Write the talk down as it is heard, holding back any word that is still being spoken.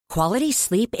Quality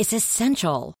sleep is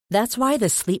essential. That's why the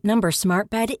Sleep Number Smart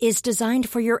Bed is designed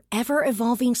for your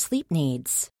ever-evolving sleep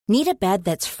needs. Need a bed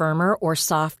that's firmer or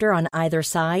softer on either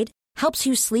side? Helps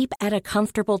you sleep at a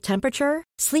comfortable temperature?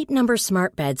 Sleep Number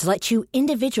Smart Beds let you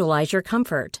individualize your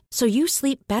comfort, so you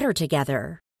sleep better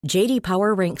together. J.D.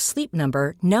 Power ranks Sleep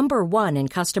Number number 1 in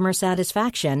customer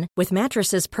satisfaction with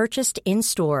mattresses purchased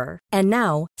in-store. And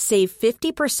now, save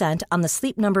 50% on the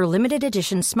Sleep Number Limited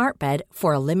Edition Smart Bed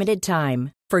for a limited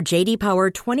time. For J.D. Power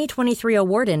 2023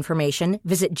 award information,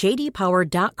 visit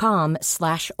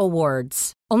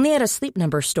jdpower.com/awards. Only at a Sleep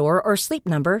Number store or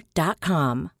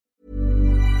sleepnumber.com.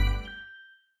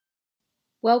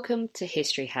 Welcome to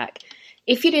History Hack.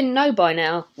 If you didn't know by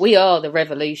now, we are the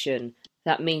revolution.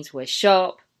 That means we're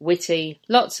sharp, witty,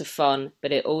 lots of fun,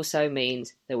 but it also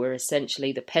means that we're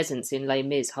essentially the peasants in Les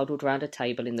Mis huddled round a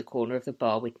table in the corner of the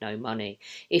bar with no money.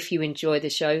 If you enjoy the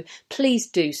show, please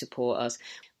do support us.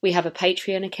 We have a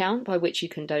Patreon account by which you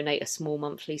can donate a small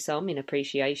monthly sum in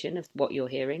appreciation of what you're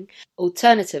hearing.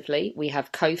 Alternatively, we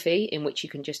have Ko-fi, in which you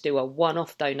can just do a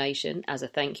one-off donation as a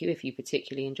thank you if you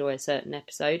particularly enjoy a certain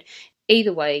episode.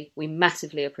 Either way, we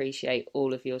massively appreciate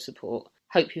all of your support.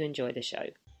 Hope you enjoy the show.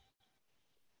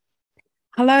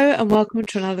 Hello and welcome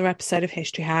to another episode of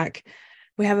History Hack.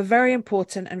 We have a very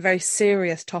important and very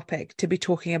serious topic to be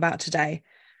talking about today.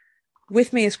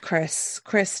 With me is Chris.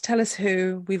 Chris, tell us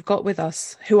who we've got with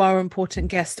us, who our important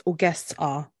guest or guests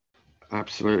are.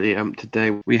 Absolutely.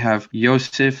 Today we have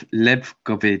Josef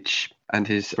Levkovich and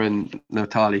his friend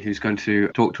Natalie, who's going to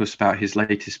talk to us about his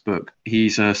latest book.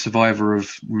 He's a survivor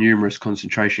of numerous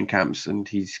concentration camps, and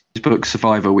his book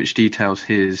Survivor, which details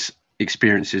his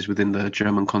experiences within the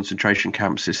German concentration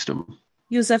camp system.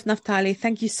 Josef, Natalie,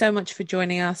 thank you so much for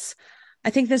joining us.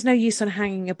 I think there's no use on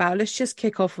hanging about. Let's just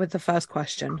kick off with the first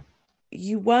question.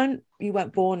 You weren't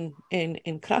born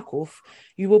in Krakow.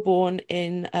 You were born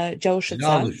in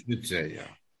Jełoszyce. Yeah.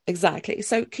 Exactly.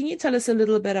 So can you tell us a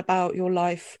little bit about your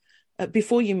life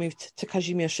before you moved to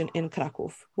Kazimierz in Krakow?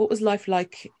 What was life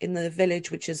like in the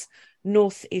village, which is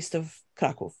northeast of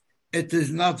Krakow? It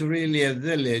is not really a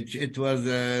village. It was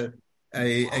a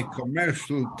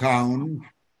commercial town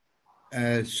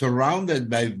surrounded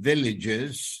by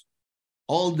villages.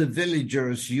 All the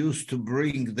villagers used to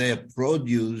bring their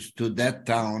produce to that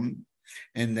town.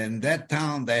 And in that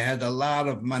town, they had a lot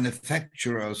of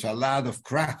manufacturers, a lot of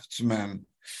craftsmen,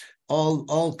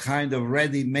 all kind of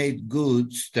ready-made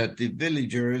goods that the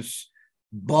villagers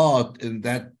bought in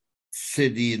that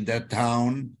city, in that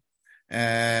town.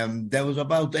 There was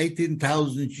about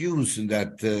 18,000 Jews in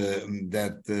that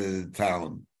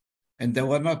town. And there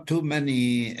were not too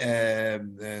many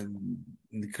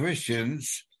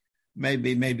Christians,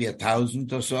 maybe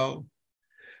 1,000 or so.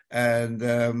 And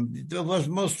it was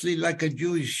mostly like a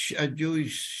Jewish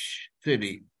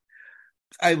city.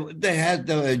 They had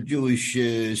Jewish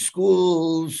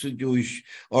schools, Jewish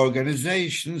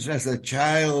organizations. As a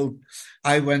child,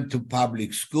 I went to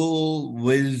public school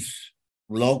with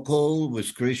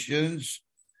Christians,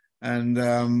 and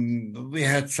we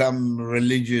had some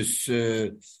religious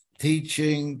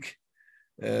teaching.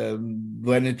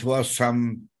 When it was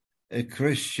some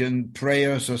Christian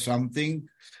prayers or something,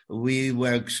 we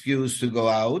were excused to go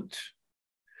out.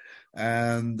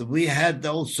 And we had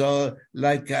also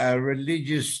like a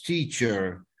religious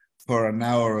teacher for an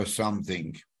hour or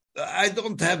something. I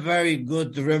don't have very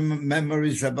good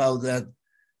memories about that,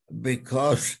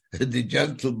 because the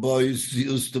gentle boys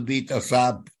used to beat us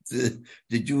up, the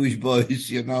Jewish boys,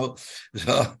 you know.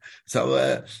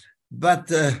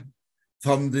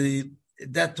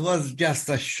 That was just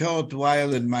a short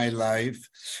while in my life,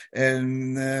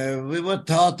 and we were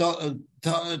taught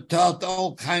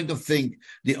all kind of things.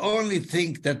 The only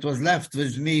thing that was left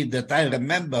with me that I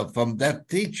remember from that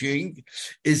teaching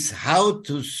is how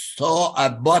to sew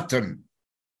a button.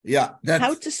 Yeah,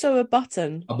 how to sew a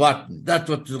button. A button. That's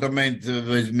what remained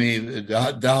with me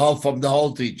from the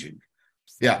whole teaching.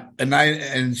 Yeah,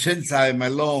 and since I'm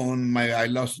alone, I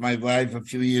lost my wife a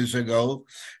few years ago,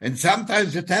 and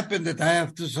sometimes it happened that I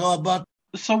have to sew a button.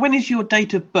 So when is your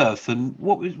date of birth, and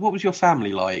what was your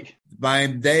family like? My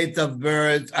date of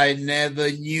birth I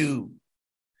never knew,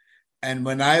 and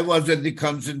when I was at the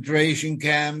concentration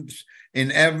camps,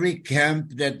 in every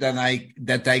camp that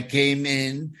I came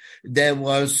in, there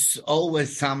was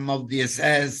always some of the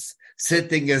SS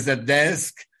sitting at a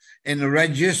desk and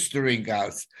registering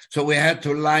us. So we had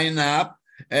to line up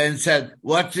and said,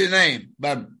 "What's your name?"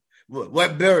 But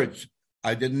what birds?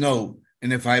 I didn't know.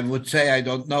 And if I would say I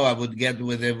don't know, I would get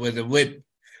with a whip.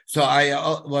 So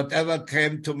whatever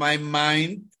came to my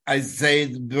mind, I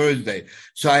said birthday.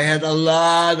 So I had a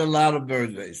lot of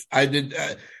birthdays. I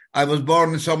was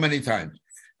born so many times.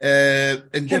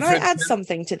 Can I add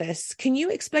something to this? Can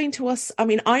you explain to us, I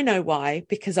mean, I know why,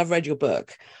 because I've read your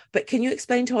book, but can you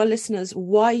explain to our listeners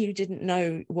why you didn't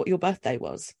know what your birthday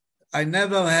was? I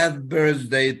never had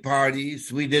birthday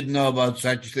parties. We didn't know about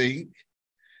such thing.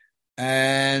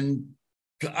 And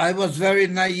I was very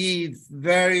naive,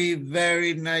 very,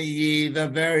 very naive, a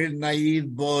very naive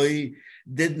boy,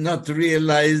 did not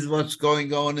realize what's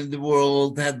going on in the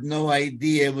world, had no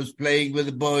idea, was playing with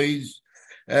the boys.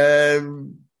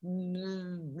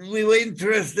 We were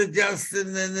interested just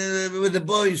with the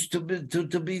boys to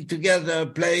be together,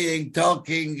 playing,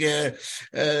 talking,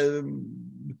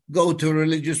 go to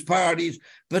religious parties,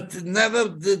 but never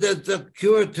did it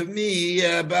occur to me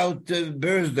about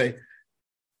birthday.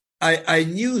 I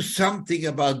knew something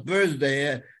about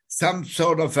birthday, some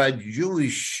sort of a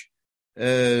Jewish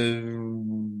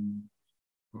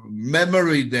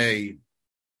memory day.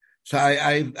 So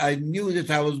I knew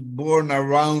that I was born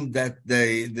around that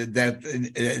day,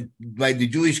 by the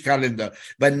Jewish calendar,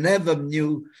 but never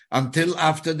knew until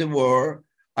after the war.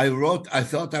 I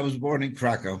thought I was born in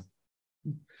Krakow.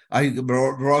 I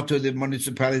wrote to the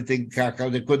municipality in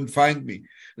Krakow. They couldn't find me.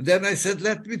 Then I said,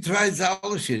 let me try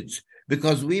Zalositz,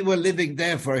 because we were living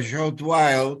there for a short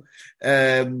while.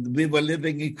 We were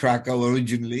living in Krakow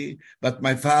originally, but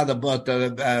my father bought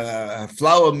a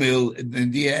flour mill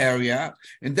in the area.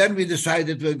 And then we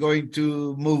decided we're going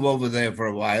to move over there for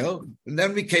a while. And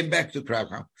then we came back to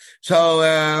Krakow. So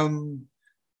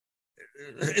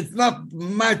it's not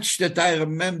much that I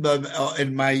remember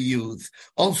in my youth.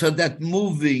 Also that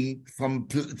moving from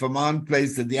one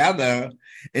place to the other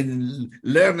and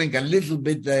learning a little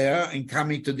bit there and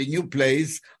coming to the new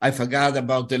place, I forgot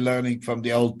about the learning from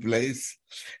the old place.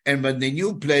 And when the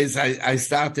new place, I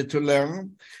started to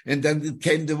learn. And then it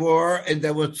came the war, and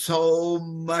there was so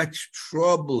much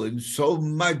trouble and so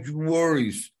much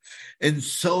worries and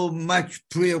so much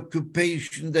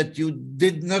preoccupation that you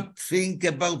did not think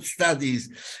about studies.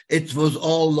 It was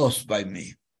all lost by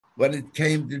me. When it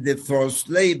came to the forced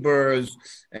labors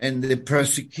and the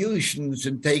persecutions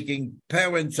and taking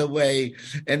parents away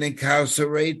and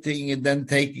incarcerating and then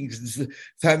taking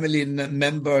family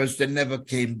members that never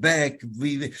came back,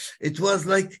 it was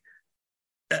like,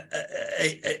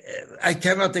 I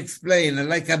cannot explain,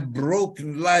 like a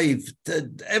broken life.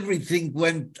 Everything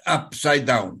went upside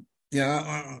down.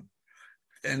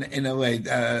 In a way,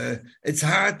 it's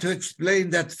hard to explain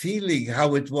that feeling,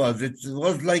 how it was. It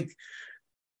was like,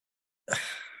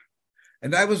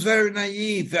 and I was very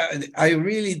naive. I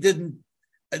really did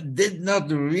not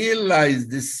realize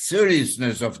the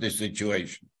seriousness of the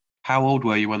situation. How old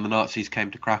were you when the Nazis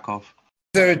came to Krakow?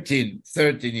 13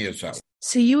 years old.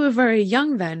 So you were very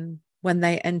young then when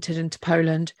they entered into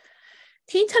Poland.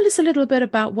 Can you tell us a little bit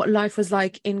about what life was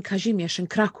like in Kazimierz and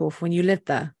Krakow when you lived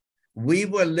there? We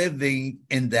were living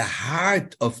in the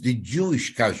heart of the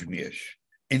Jewish Kazimierz,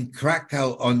 in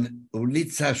Krakow on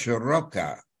Ulica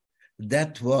Szeroka.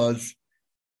 That was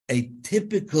a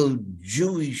typical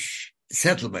Jewish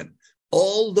settlement.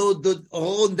 Although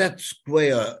on that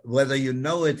square, whether you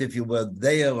know it, if you were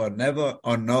there or never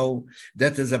or no,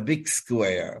 that is a big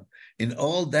square. In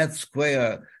all that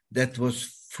square, that was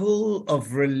full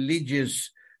of religious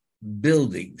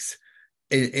buildings.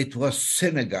 It was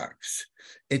synagogues.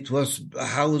 It was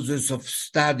houses of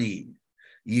study,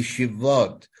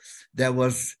 yeshivot. There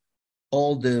was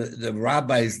all the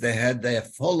rabbis, they had their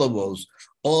followers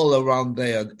all around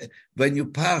there. When you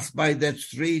passed by that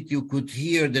street, you could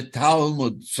hear the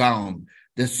Talmud sound,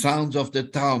 the sounds of the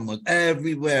Talmud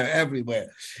everywhere.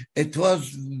 It was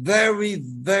very,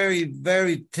 very,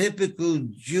 very typical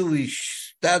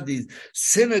Jewish studies,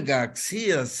 synagogues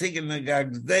here,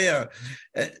 synagogues there.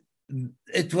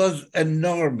 It was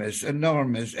enormous.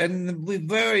 And we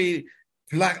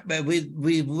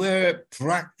were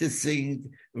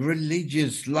practicing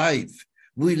religious life.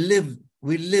 We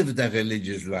lived a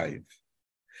religious life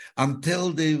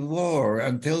until the war,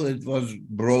 until it was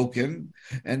broken,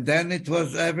 and then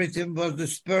everything was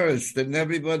dispersed, and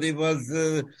everybody was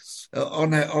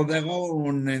on their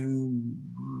own, and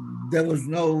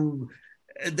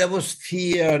there was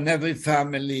fear in every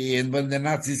family. And when the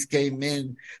Nazis came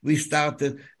in,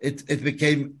 it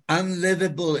became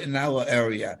unlivable in our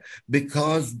area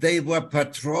because they were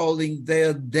patrolling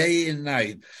there day and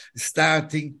night,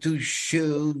 starting to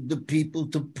shoot the people,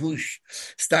 to push,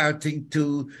 starting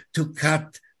to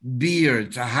cut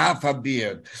beards, a half a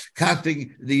beard,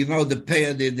 cutting the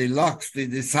locks,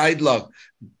 the side lock,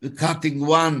 cutting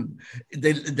one.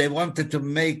 They wanted to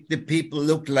make the people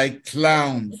look like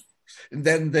clowns. And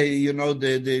then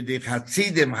the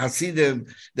Hasidim,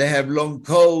 they have long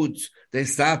coats. They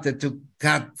started to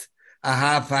cut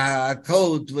half a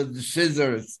coat with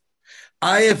scissors.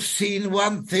 I have seen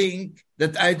one thing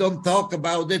that I don't talk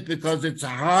about it because it's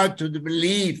hard to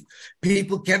believe.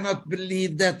 People cannot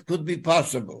believe that could be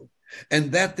possible.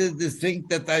 And that is the thing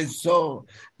that I saw,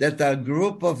 that a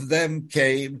group of them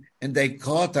came and they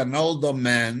caught an older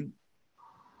man,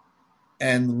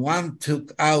 and one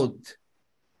took out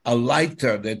a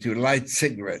lighter that you light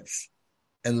cigarettes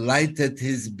and lighted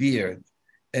his beard.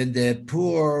 And the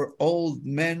poor old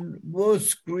man was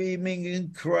screaming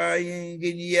and crying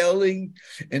and yelling,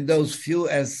 and those few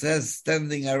SS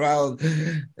standing around,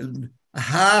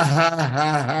 ha, ha, ha,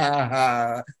 ha,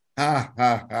 ha, ha,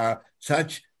 ha, ha.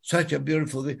 Such a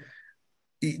beautiful thing.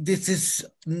 This is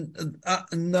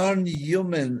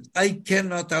non-human. I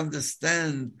cannot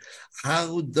understand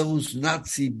how those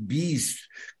Nazi beasts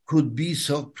could be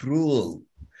so cruel.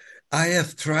 I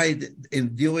have tried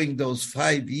during those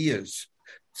 5 years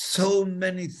so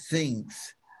many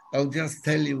things. I'll just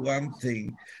tell you one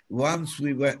thing. Once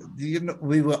we were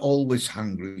always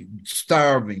hungry,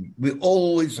 starving. We're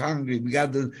always hungry. We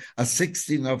got a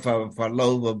 16 of a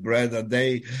loaf of bread a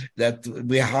day that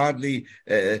we hardly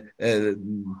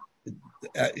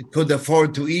could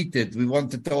afford to eat it. We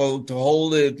wanted to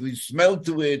hold it. We smelled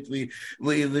to it.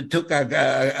 We took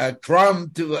a crumb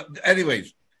to.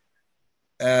 Anyways,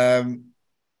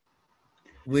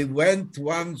 we went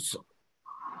once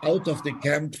out of the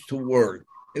camp to work.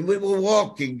 And we were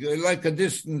walking like a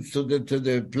distance to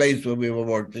the place where we were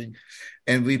working.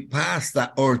 And we passed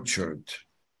the orchard.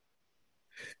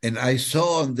 And I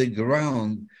saw on the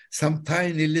ground some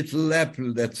tiny little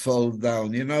apple that fall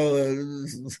down. You know,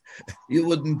 you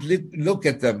wouldn't look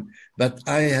at them. But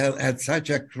I had such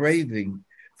a craving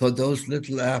for those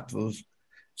little apples.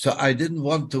 So I didn't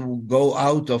want to go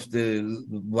out of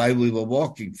while we were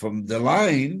walking from the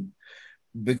line,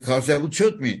 because they would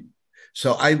shoot me.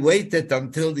 So I waited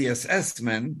until the SS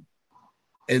men,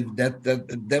 and that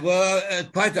there were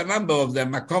quite a number of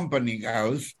them accompanying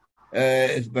us.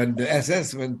 When the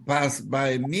SS men passed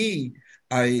by me,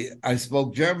 I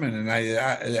spoke German, and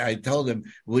I told them,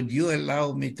 "Would you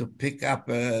allow me to pick up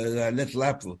a little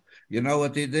apple?" You know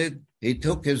what he did? He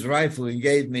took his rifle and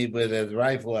gave me with his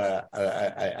rifle.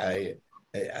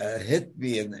 Hit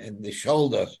me in the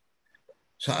shoulders.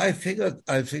 So I figured,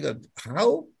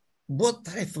 what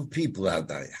type of people are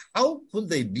they? How could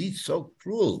they be so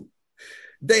cruel?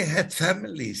 They had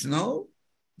families, no?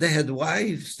 They had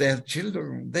wives, they had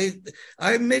children.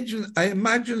 I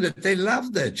imagine that they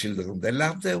loved their children, they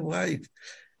loved their wife.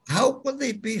 How could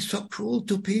they be so cruel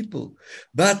to people?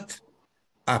 But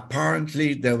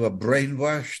apparently they were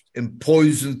brainwashed and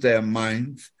poisoned their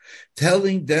minds,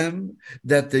 telling them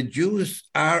that the Jews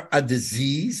are a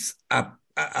disease,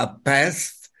 a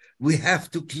pest. We have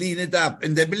to clean it up.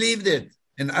 And they believed it.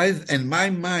 And in my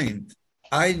mind,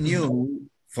 I knew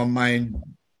from my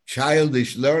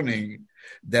childish learning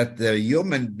that the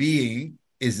human being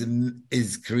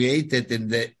is created in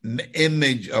the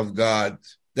image of God.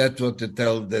 That's what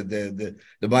the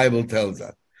Bible tells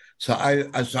us. So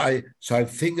I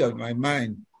figured in my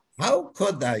mind, how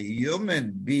could a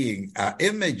human being, an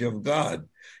image of God,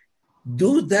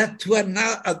 do that to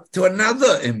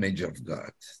another image of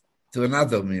God? To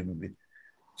another maybe.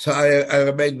 So I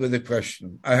remained with the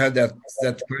question. I had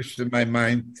that question in my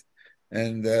mind,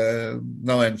 and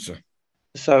no answer.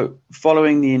 So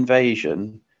following the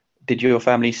invasion, did your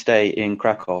family stay in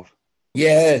Krakow?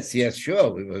 Yes,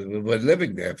 sure. We were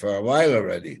living there for a while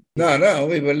already. No,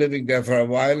 we were living there for a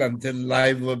while until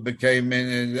life became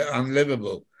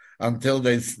unlivable. Until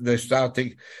they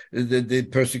started, the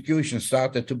persecution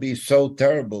started to be so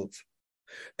terrible.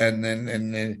 And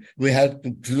then we had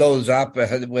to close up. We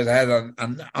had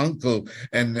an uncle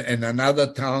in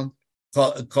another town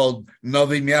called Nowe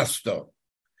Miasto.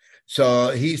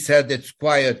 So he said, it's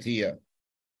quiet here.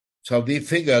 So we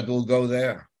figured we'll go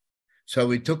there. So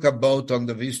we took a boat on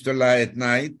the Vistula at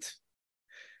night,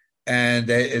 and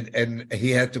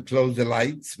he had to close the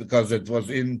lights because it was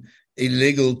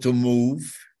illegal to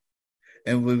move.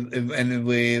 And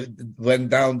we went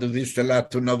down the Vistula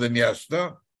to Nowe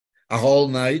Miasto. A whole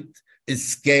night, is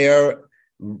scared,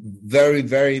 very,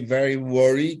 very, very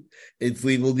worried. If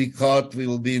we will be caught, we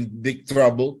will be in big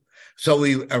trouble. So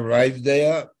we arrived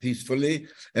there peacefully,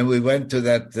 and we went to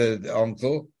that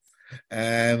uncle,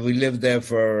 and we lived there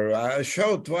for a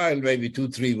short while, maybe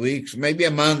 2-3 weeks, maybe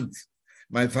a month.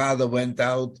 My father went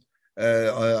out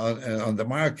on the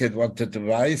market, wanted to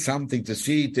buy something to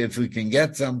see if we can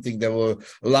get something. There were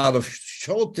a lot of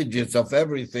shortages of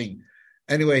everything.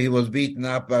 Anyway, he was beaten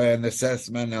up by an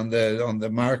assessment on the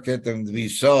market, and we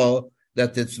saw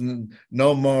that it's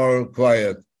no more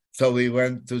quiet. So we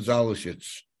went to Zaloshic.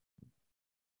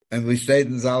 And we stayed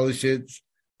in Zalishitz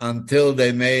until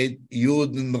they made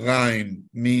Judenrein,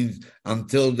 means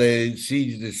until they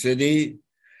sieged the city.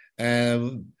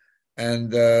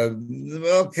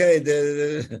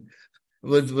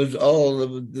 Was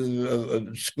all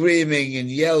screaming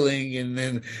and yelling,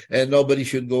 and nobody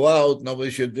should go out, nobody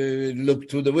should look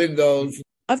through the windows.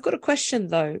 I've got a question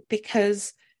though,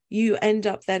 because you end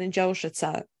up then in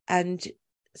Jelshitsa, and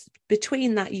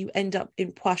between that you end up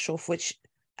in Płaszów, which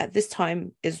at this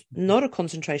time is not a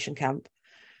concentration camp,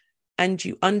 and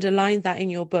you underline that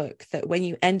in your book that when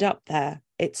you end up there,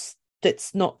 it's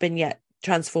not been yet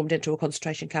transformed into a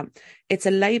concentration camp. It's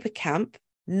a labor camp,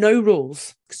 no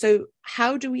rules. So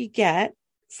how do we get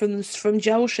from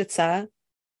Jelshitsa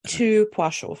to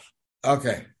Płaszów?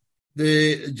 Okay.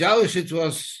 The Jelshitz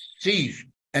was sieged,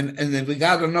 and then we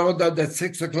got an order that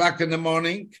 6:00 in the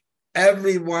morning,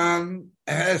 everyone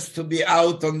has to be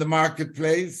out on the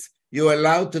marketplace. You're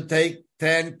allowed to take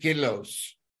 10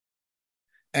 kilos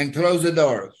and close the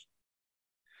doors.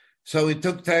 So we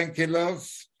took 10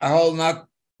 kilos, a whole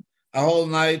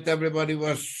night, everybody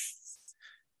was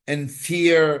in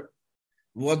fear.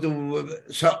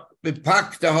 So we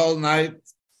packed the whole night.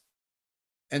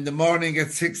 In the morning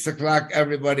at 6:00,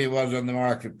 everybody was on the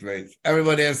marketplace.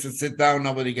 Everybody has to sit down,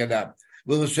 nobody get up.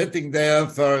 We were sitting there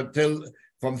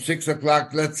from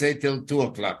 6:00, let's say till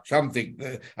 2:00, something.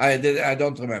 I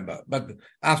don't remember, but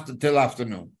till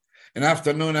afternoon. In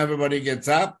afternoon, everybody gets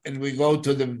up and we go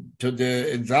to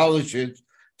the in Zalishitz,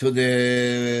 to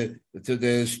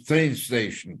the train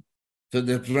station, to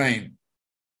the train.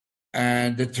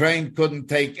 And the train couldn't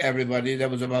take everybody. There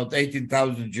was about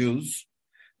 18,000 Jews.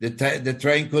 The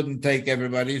train couldn't take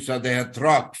everybody, so they had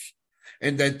trucks.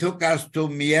 And they took us to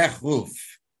Miechów.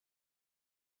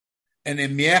 And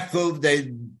in Miechów,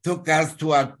 they took us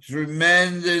to a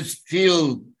tremendous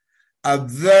field, a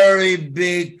very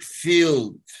big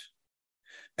field.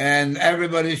 And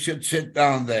everybody should sit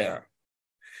down there.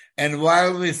 And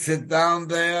while we sit down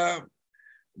there,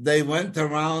 they went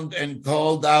around and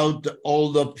called out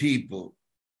all the people.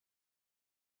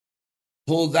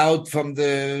 Pulled out from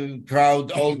the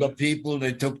crowd all the people,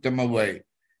 they took them away.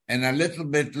 And a little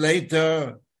bit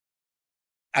later,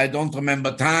 I don't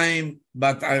remember time,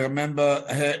 but I remember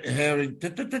hearing,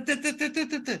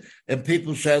 and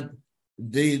people said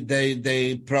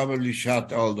they probably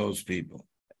shot all those people.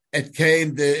 It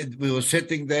came, we were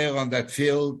sitting there on that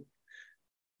field.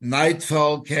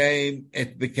 Nightfall came,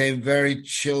 it became very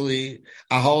chilly.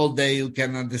 A whole day, you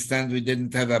can understand, we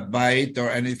didn't have a bite or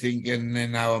anything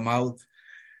in our mouth.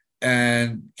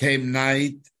 And came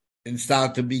night and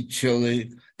started to be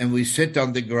chilly. And we sit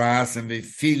on the grass and we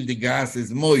feel the grass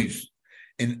is moist.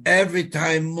 And every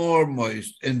time more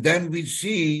moist. And then we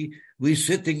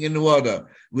sitting in water.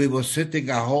 We were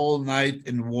sitting a whole night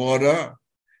in water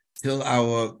till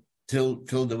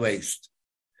the waist.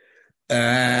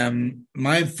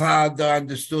 My father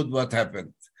understood what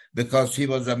happened because he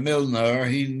was a milliner.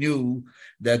 He knew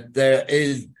that there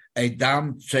is a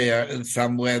damp chair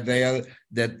somewhere there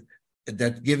that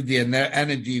give the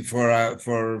energy for a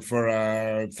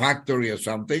factory or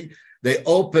something. They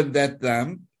opened that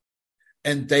lamp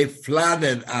and they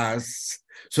flooded us.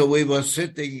 So we were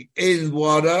sitting in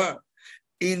water,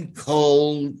 in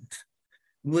cold,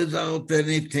 without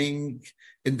anything.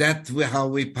 And that's how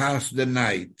we passed the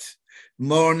night.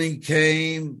 Morning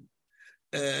came,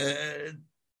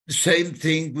 same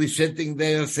thing. We sitting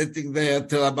there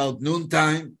till about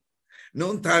noontime.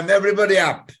 Noontime, everybody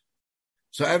up.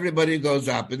 So everybody goes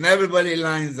up and everybody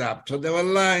lines up. So there were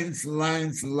lines.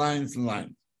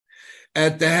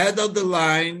 At the head of the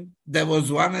line, there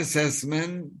was one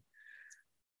assessment.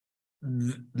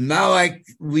 Now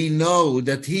we know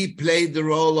that he played the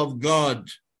role of God.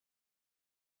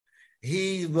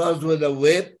 He was with a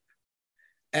whip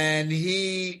and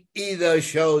he either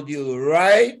showed you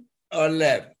right or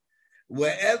left.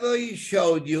 Wherever he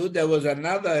showed you, there was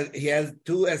another, he has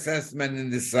two assessments in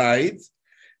the sides.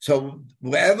 So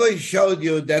wherever he showed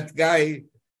you, that guy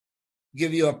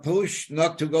give you a push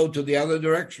not to go to the other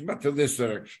direction, but to this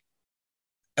direction.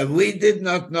 And we did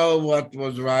not know what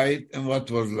was right and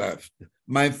what was left.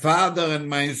 My father and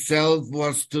myself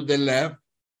was to the left,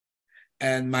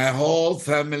 and my whole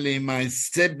family, my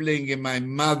sibling and my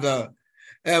mother.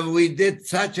 And we did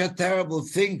such a terrible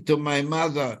thing to my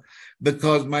mother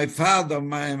because my father,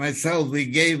 myself, we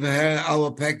gave her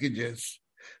our packages.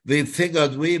 We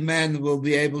figured we men will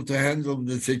be able to handle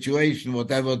the situation,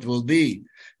 whatever it will be.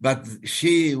 But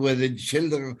she, with the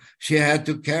children, she had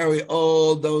to carry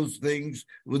all those things.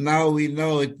 Now we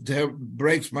know it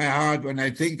breaks my heart when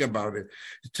I think about it,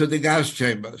 to the gas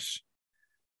chambers.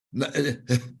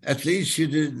 At least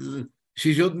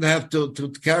She shouldn't have to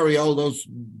carry all those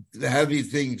heavy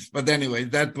things. But anyway,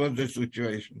 that was the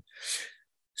situation.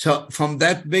 So from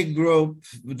that big group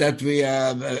that we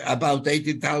have, about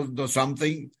 80,000 or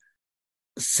something,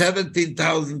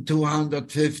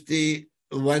 17,250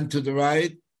 went to the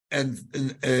right and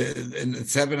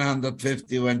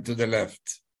 750 went to the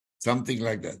left, something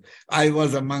like that. I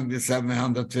was among the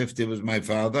 750 with my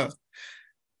father,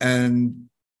 and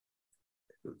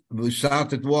we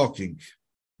started walking.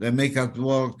 They make us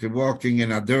walking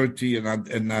in a dirty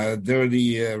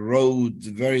road,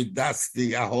 very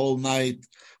dusty, a whole night,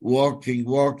 walking.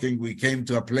 We came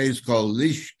to a place called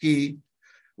Lishki.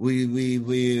 They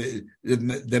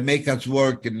make us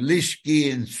work in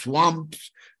Lishki, in swamps,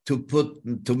 to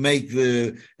make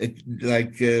the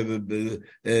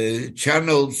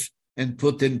channels and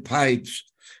put in pipes.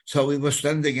 So we were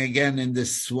standing again in the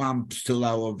swamps till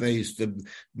our waist.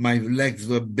 My legs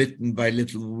were bitten by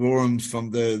little worms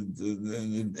from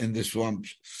in the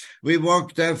swamps. We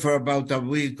worked there for about a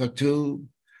week or two,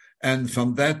 and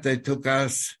from that they took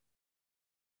us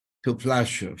to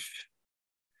Plaszow.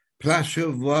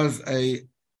 Plaszow was a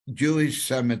Jewish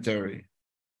cemetery.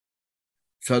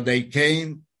 So they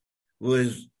came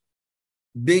with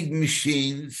big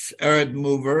machines, earth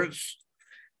movers,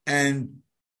 and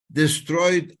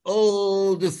destroyed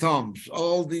all the tombs,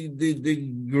 all the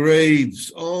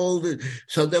graves,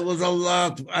 so there was a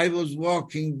lot. I was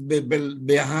walking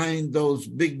behind those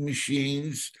big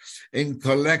machines and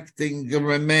collecting the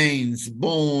remains,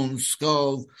 bones,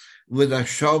 skulls, with a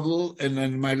shovel, and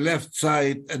on my left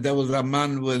side there was a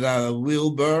man with a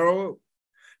wheelbarrow,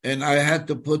 and I had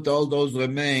to put all those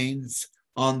remains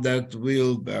on that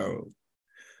wheelbarrow.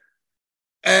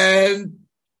 And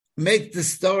make the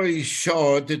story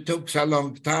short, it took a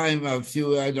long time, a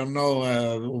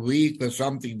week or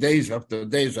something, days after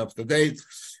days after days.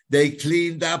 They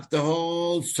cleaned up the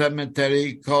whole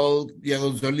cemetery called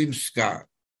Jerozolimska.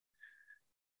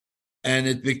 And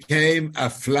it became a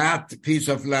flat piece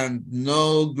of land,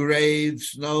 no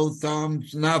graves, no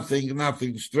tombs,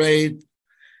 nothing, straight,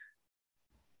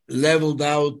 leveled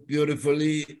out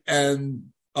beautifully,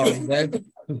 and on that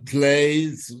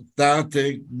place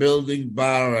started building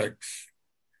barracks.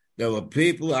 There were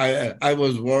people, I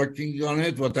was working on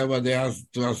it, whatever they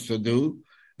asked us to do.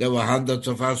 There were hundreds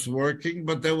of us working,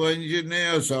 but there were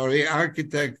engineers or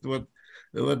architects,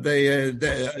 what they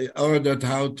ordered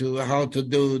how to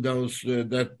do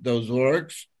those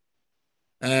works.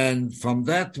 And from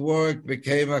that work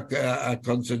became a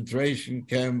concentration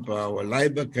camp, or a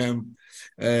labor camp,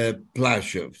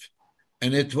 Plaszow.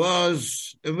 And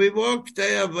we worked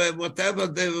there, whatever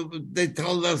they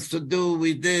told us to do,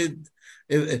 we did.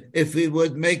 If we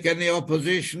would make any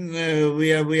opposition,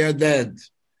 we are dead.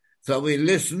 So we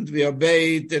listened, we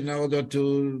obeyed in order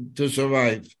to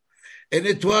survive. And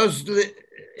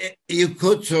you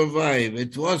could survive.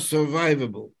 It was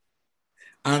survivable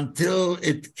until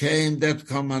it came that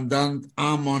Commandant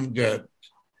Amon Goeth.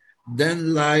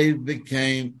 Then life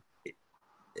became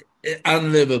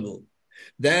unlivable.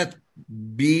 That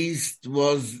beast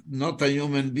was not a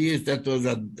human being. That was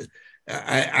an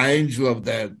angel of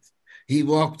death. He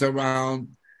walked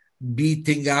around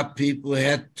beating up people. He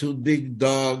had two big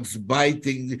dogs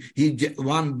biting.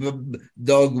 One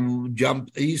dog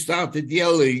jumped. He started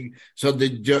yelling, so the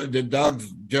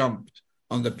dogs jumped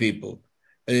on the people.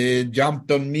 Jumped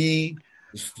on me,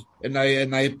 and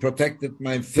I protected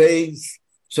my face,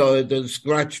 so it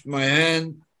scratched my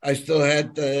hand. I still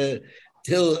had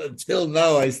till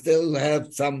now. I still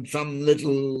have some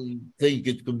little thing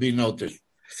it could be noticed.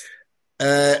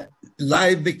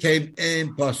 Life became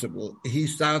impossible. He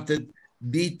started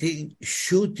beating,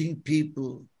 shooting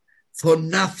people for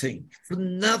nothing,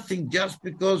 just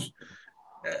because.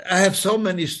 I have so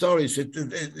many stories.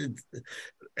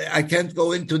 I can't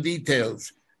go into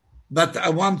details. But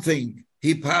one thing,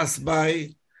 he passed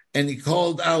by and he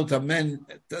called out a man,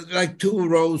 like 2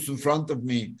 rows in front of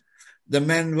me. The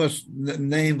name was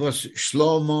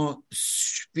Shlomo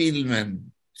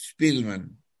Spielman.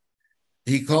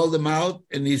 He called him out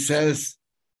and he says,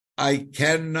 "I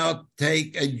cannot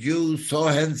take a Jew so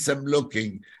handsome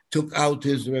looking." Took out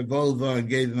his revolver and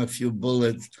gave him a few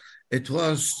bullets. It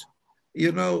was,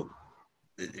 you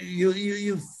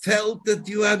felt that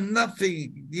you had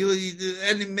nothing.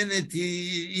 Any minute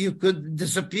you could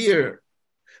disappear.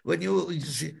 When you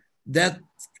see that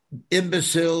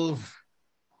imbecile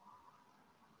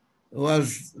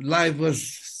life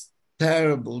was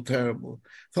terrible.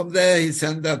 From there he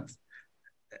sent that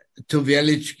to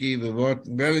Wieliczki.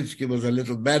 Wieliczki was a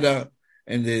little better.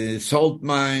 And the salt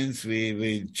mines,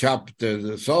 we chopped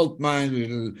the salt mines,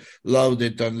 we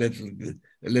loaded on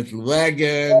little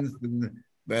wagons,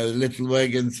 little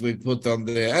wagons we put on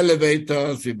the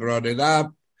elevators. We brought it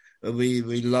up. We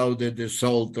loaded the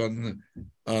salt on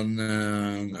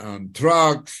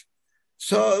trucks.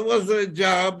 So it was a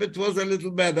job. It was a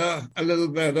little better.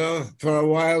 For a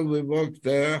while we worked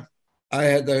there. I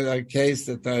had a case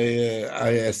that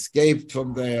I escaped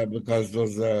from there because it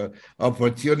was an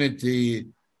opportunity,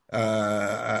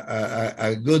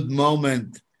 a good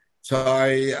moment. So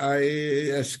I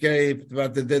escaped,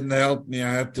 but it didn't help me.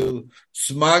 I had to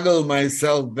smuggle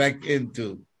myself back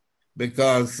into,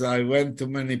 because I went to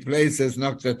many places,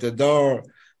 knocked at the door.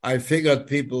 I figured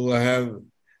people will have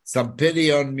some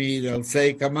pity on me. They'll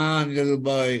say, "Come on, little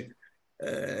boy,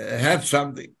 have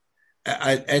something."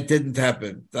 It didn't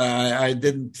happen. I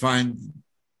didn't find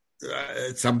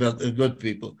some good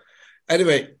people.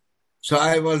 Anyway, so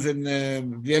I was in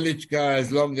Wieliczka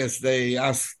as long as they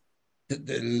asked,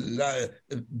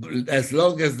 as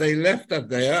long as they left it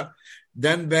there,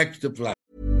 then back to Prague.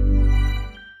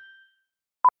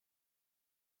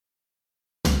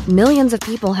 Millions of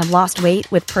people have lost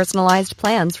weight with personalized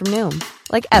plans from Noom.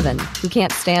 Like Evan, who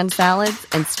can't stand salads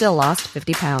and still lost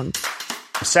 50 pounds.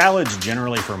 Salads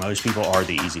generally for most people are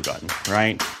the easy button,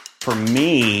 right? For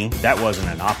me, that wasn't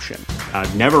an option. I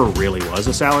never really was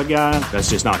a salad guy. That's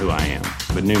just not who I am.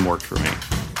 But Noom worked for me.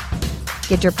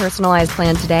 Get your personalized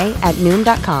plan today at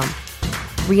Noom.com.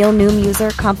 Real Noom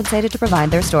user compensated to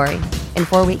provide their story. In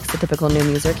 4 weeks, the typical Noom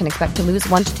user can expect to lose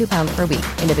 1 to 2 pounds per week.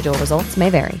 Individual results may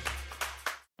vary.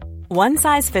 One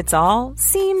size fits all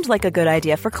seemed like a good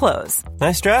idea for clothes.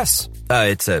 Nice dress.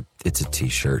 It's a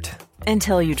t-shirt.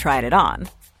 Until you tried it on.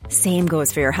 Same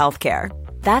goes for your healthcare.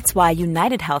 That's why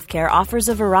United Healthcare offers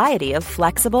a variety of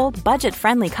flexible,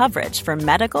 budget-friendly coverage for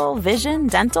medical, vision,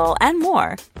 dental, and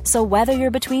more. So whether you're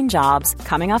between jobs,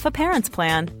 coming off a parent's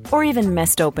plan, or even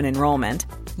missed open enrollment,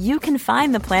 you can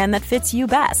find the plan that fits you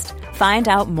best. Find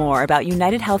out more about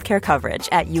United Healthcare coverage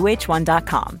at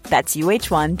uh1.com. That's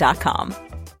uh1.com.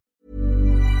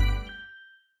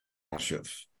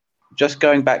 Just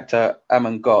going back to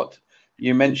Amon Gott,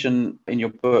 you mentioned in your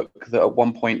book that at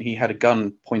one point he had a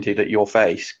gun pointed at your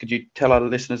face. Could you tell our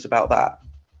listeners about that?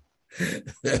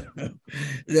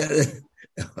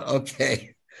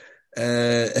 Okay.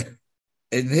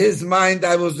 In his mind,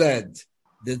 I was dead.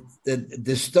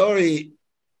 The story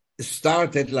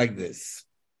started like this.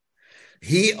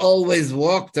 He always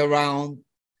walked around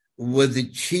with the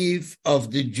chief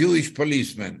of the Jewish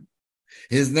policemen.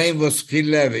 His name was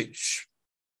Skilevich.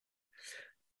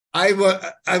 I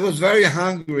was very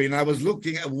hungry, and I was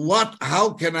looking at how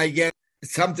can I get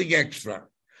something extra?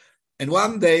 And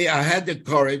one day I had the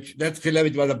courage. That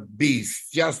Skilevich was a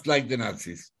beast, just like the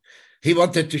Nazis. He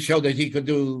wanted to show that he could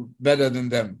do better than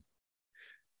them.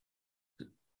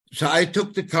 So I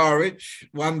took the courage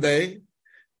one day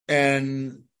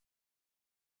and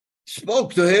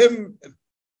spoke to him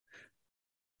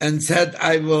and said,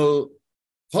 "I will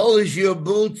polish your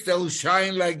boots, they'll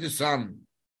shine like the sun."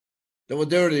 They were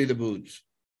dirty, the boots.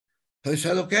 I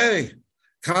said, "Okay,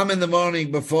 come in the morning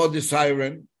before the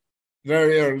siren,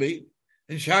 very early,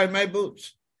 and shine my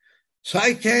boots." So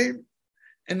I came,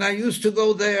 and I used to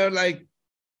go there like,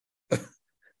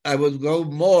 I would go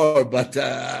more, but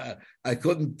I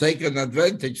couldn't take an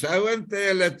advantage. So I went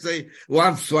there, let's say,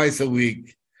 once, twice a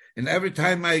week. And every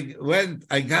time I went,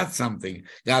 I got something.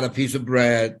 Got a piece of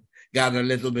bread, got a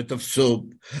little bit of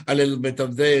soup, a little bit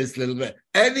of this, little bit.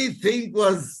 Anything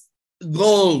was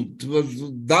gold, was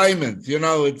diamonds,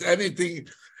 it's anything.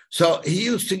 So he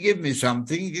used to give me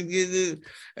something,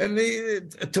 and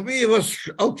to me it was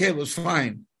okay, it was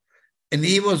fine. And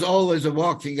he was always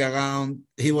walking around.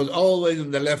 He was always on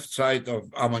the left side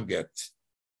of Amon Gott.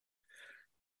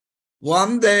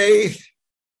 One day,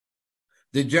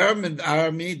 the German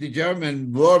army, the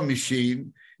German war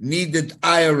machine, needed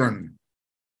iron.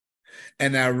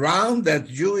 And around that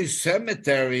Jewish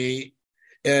cemetery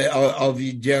of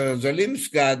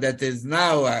Jerozolimska, that is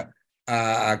now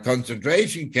a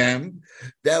concentration camp,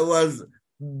 there was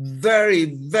very,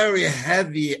 very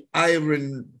heavy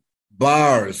iron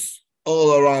bars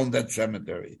all around that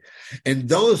cemetery. And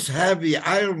those heavy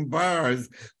iron bars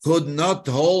could not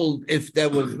hold if there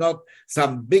was not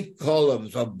some big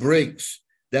columns of bricks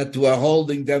that were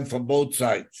holding them from both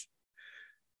sides.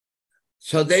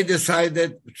 So they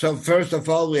decided, so first of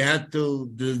all, we had to,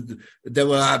 there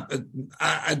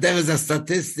was a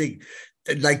statistic,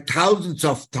 like thousands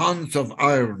of tons of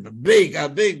iron, a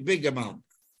big amount.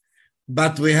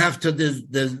 But we have to,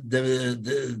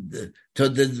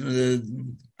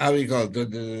 how we call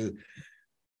it,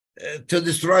 to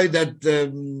destroy that,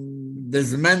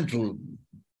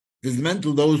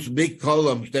 dismantle those big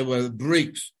columns. There were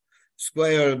bricks,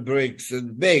 square bricks,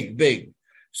 and big.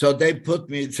 So they put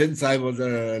me, since I was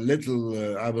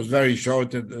I was very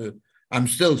short, I'm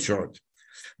still short,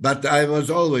 but I was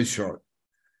always short.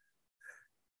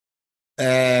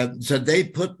 So they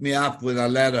put me up with a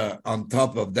ladder on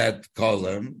top of that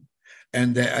column,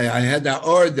 and I had an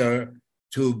order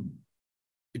to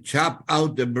chop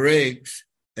out the bricks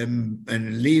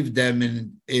and leave them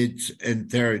in its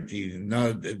entirety,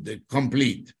 the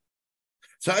complete.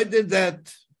 So I did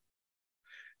that.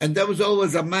 And there was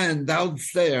always a man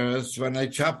downstairs. When I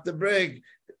chopped the brick,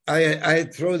 I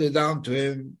threw it down to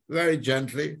him very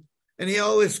gently. And he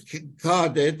always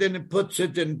caught it and he puts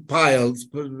it in piles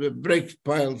of bricks.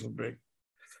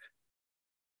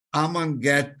 Amon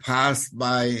get passed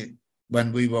by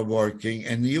when we were working.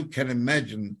 And you can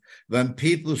imagine when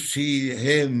people see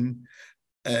him,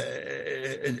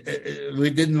 we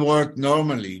didn't work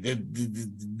normally.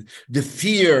 The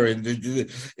fear and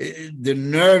the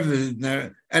nervous.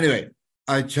 Anyway,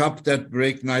 I chopped that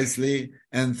brick nicely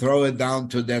and throw it down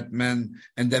to that man,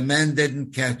 and the man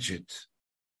didn't catch it.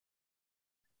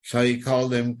 So he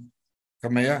called him,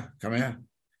 come here.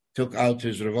 Took out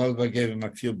his revolver, gave him a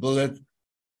few bullets,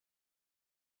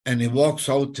 and he walks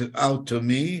out to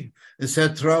me and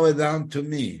said, throw it down to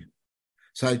me.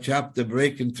 So I chopped the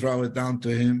brick and throw it down to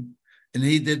him, and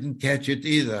he didn't catch it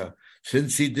either.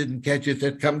 Since he didn't catch it,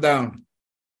 it come down.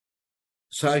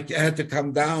 So I had to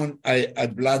come down. I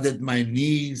blooded my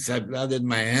knees, I blooded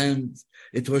my hands.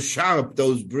 It was sharp,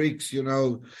 those bricks,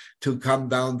 to come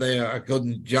down there. I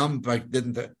couldn't jump. I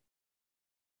didn't.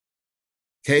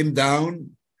 Came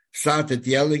down, started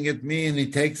yelling at me, and he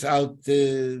takes out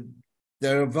the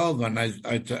revolver, and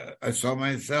I saw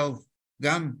myself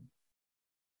gun.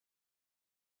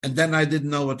 And then I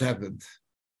didn't know what happened.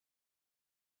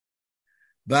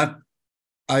 But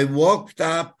I walked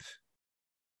up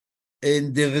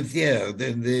in the Rivière,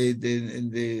 in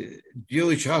the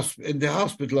Jewish hospital, in the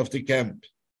hospital of the camp.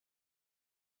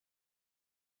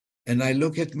 And I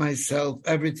look at myself,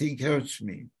 everything hurts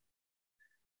me.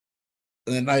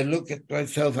 And I look at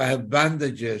myself, I have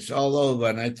bandages all over,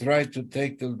 and I try to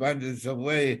take those bandages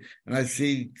away, and I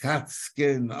see cut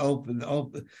skin open.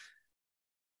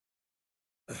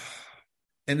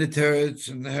 And it hurts,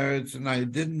 and I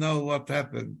didn't know what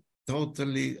happened.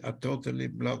 Totally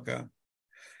blocker.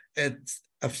 At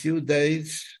a few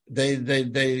days, they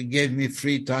gave me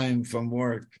free time from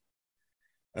work.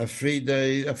 A few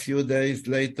days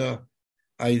later,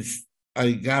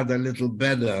 I got a little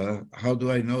better. How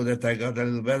do I know that I got a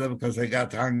little better? Because I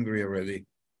got hungry already.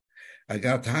 I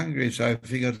got hungry, so I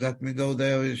figured, let me go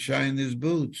there and shine his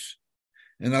boots,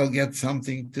 and I'll get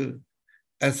something to.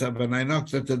 When I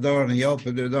knocked at the door and he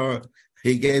opened the door,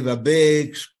 he gave a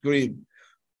big scream,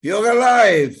 "You're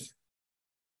alive!"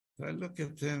 I look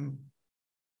at him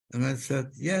and I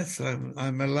said, "Yes,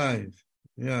 I'm alive.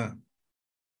 Yeah.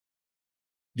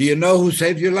 Do you know who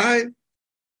saved your life?"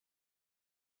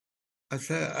 I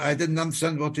said, I didn't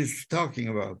understand what he's talking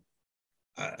about.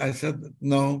 I said,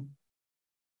 "No,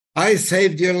 I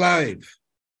saved your life."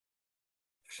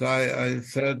 So I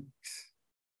said,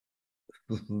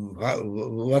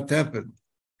 "What happened?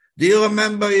 Do you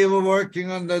remember you were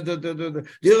working on do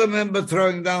you remember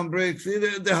throwing down bricks?"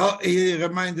 He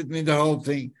reminded me the whole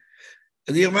thing.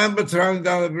 Do you remember throwing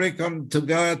down a brick on to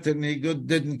God and he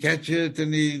didn't catch it,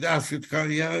 and he asked it,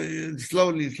 yeah,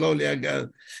 slowly I got it.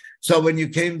 So when you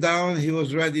came down, he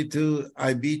was ready to,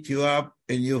 I beat you up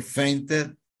and you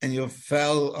fainted and you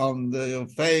fell on your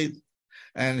face,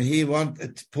 and he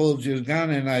pulled your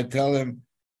gun, and I tell him,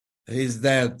 he's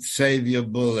dead, save your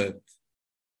bullet.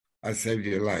 I saved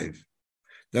your life.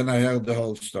 Then I heard the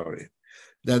whole story.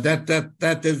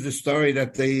 That is the story,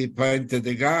 that they pointed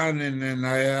the gun, and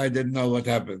I didn't know what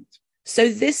happened. So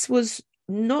this was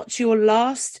not your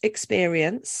last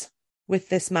experience with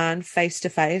this man face to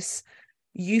face.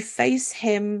 You face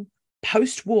him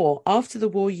post-war. After the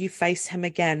war, you face him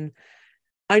again.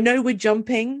 I know we're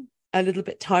jumping a little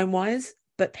bit time-wise,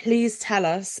 but please tell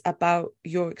us about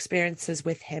your experiences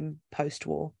with him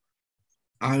post-war.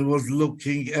 I was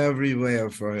looking everywhere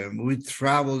for him. We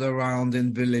traveled around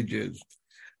in villages.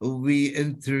 We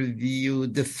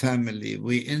interviewed the family.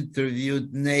 We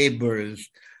interviewed neighbors.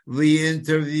 We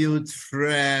interviewed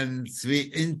friends. We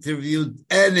interviewed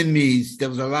enemies. There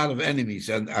was a lot of enemies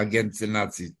against the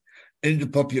Nazis in the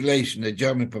population, the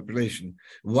German population.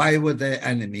 Why were there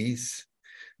enemies?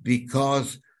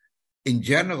 Because in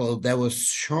general, there was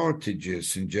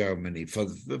shortages in Germany for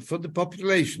the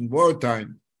population,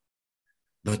 wartime.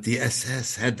 But the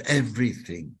SS had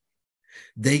everything.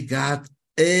 They got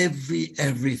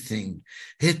everything.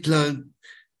 Hitler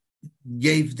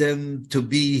gave them to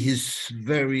be his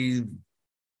very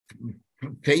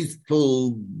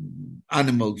faithful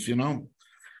animals,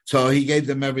 So he gave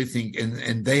them everything,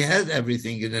 and they had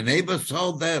everything, and the neighbors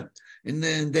saw that, and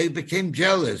then they became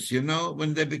jealous,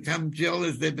 When they become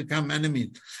jealous, they become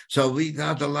enemies. So we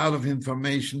got a lot of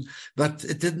information, but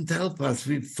it didn't help us.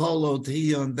 We followed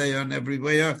here and there and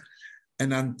everywhere,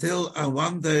 and until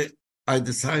one day I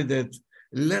decided,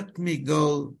 let me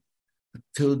go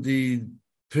to the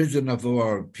prison of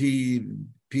war,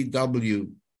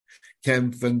 PW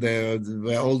camp, and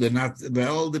where all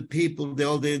the people,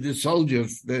 all the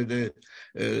soldiers, when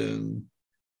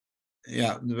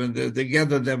they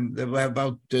gathered them, there were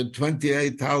about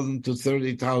 28,000 to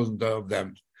 30,000 of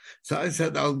them. So I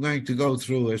said, I'm going to go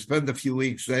through. I spent a few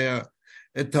weeks there,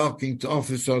 talking to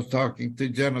officers, talking to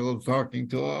generals, talking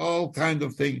to all kind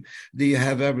of things. Do you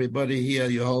have everybody here?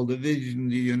 You hold a vision?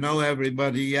 Do you know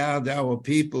everybody? Yeah, they're our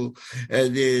people.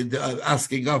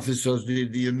 Asking officers, do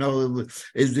you know,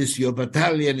 is this your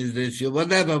battalion? Is this your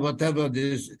whatever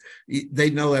this? They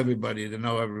know everybody.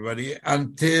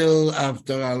 Until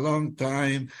after a long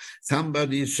time,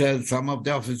 somebody said, some of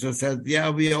the officers said, yeah,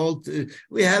 we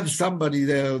have somebody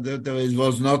there that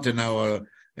was not in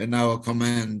our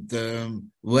command.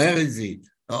 Where is he?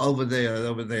 Over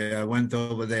there. I went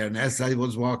over there, and as I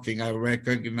was walking, I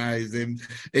recognized him.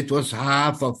 It was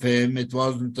half of him. It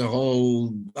wasn't the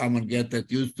whole Amon-Get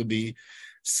that used to be.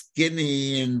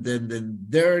 Skinny and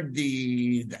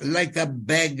dirty, like a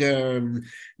beggar,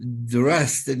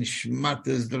 dressed in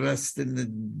schmatters, dressed in the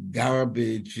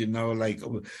garbage, like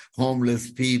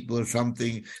homeless people or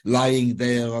something, lying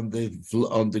there on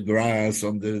the grass,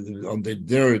 on the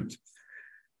dirt.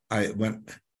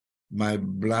 My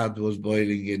blood was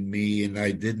boiling in me, and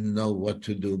I didn't know what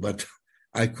to do, but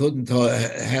I couldn't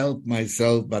help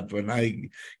myself. But when I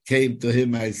came to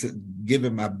him, I said, give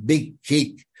him a big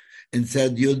kick and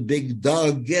said, you big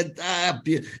dog, get up.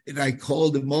 And I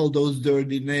called him all those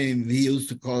dirty names. He used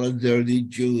to call us dirty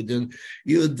Jude, and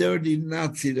you dirty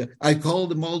Nazi. I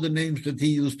called him all the names that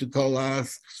he used to call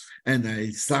us. And I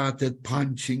started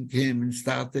punching him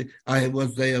I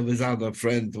was there with other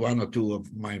friends, one or two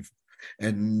of my,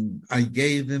 and I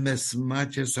gave him as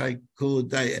much as I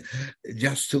could,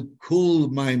 just to cool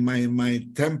my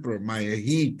temper, my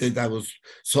heat, that I was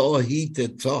so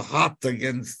heated, so hot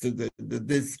against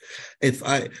this. If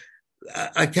I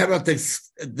cannot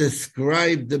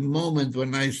describe the moment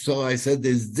when I said,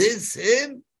 is this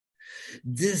him?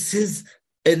 This is,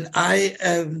 and I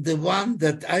am the one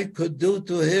that I could do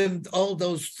to him all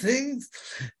those things.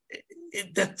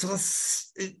 That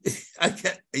was, I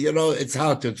can't, it's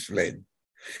hard to explain.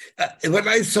 When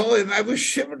I saw him, I was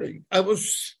shivering. I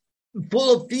was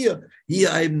full of fear. Here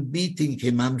I'm beating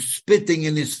him. I'm spitting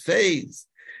in his face.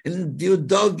 And you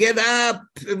dog, get up.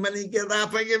 And when he get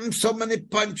up, I gave him so many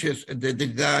punches. And the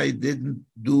guy didn't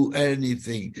do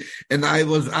anything. And I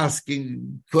was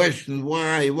asking questions,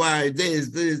 why, this.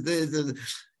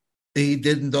 He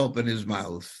didn't open his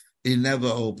mouth. He never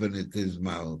opened his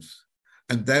mouth.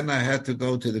 And then I had to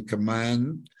go to the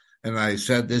command, and I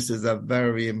said, this is a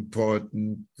very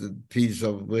important piece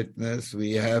of witness.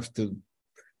 We have to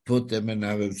put him in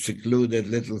a secluded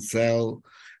little cell.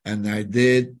 And I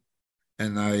did.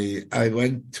 And I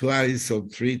went twice or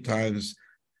three times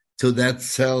to that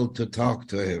cell to talk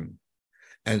to him,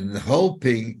 and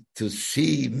hoping to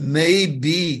see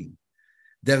maybe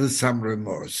there is some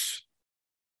remorse.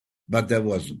 But there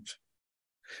wasn't.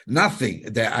 Nothing.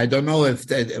 I don't know if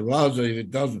it was or if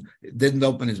it doesn't. It didn't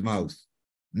open his mouth.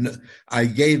 No, I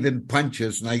gave him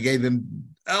punches, and I gave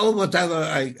him whatever.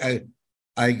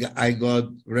 I got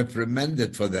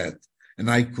reprimanded for that,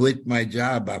 and I quit my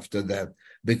job after that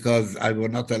because I was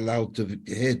not allowed to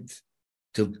hit,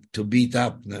 to beat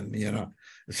up them.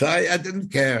 So I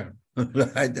didn't care.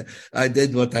 I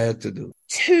did what I had to do.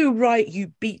 Too right,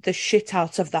 you beat the shit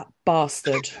out of that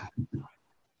bastard.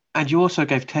 And you also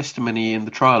gave testimony in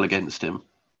the trial against him.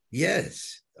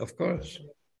 Yes, of course.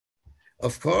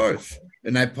 Of course.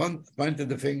 And I pointed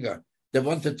the finger. They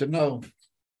wanted to know.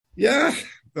 Yeah,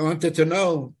 they wanted to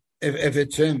know if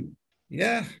it's him.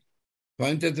 Yeah,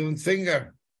 pointed the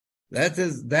finger. That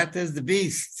is the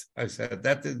beast, I said.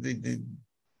 That is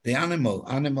the animal.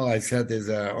 Animal, I said, is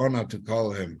an honor to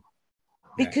call him.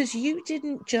 Because you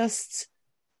didn't just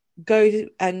go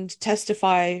and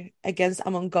testify against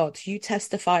Amon-Get. You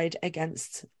testified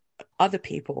against other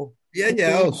people.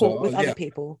 Yeah, also with other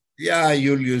people. Yeah,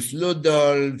 Julius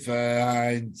Ludolf,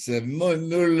 Heinz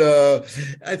Müller.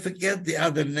 I forget the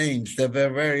other names. They were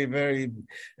very, very,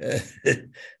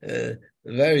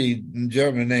 very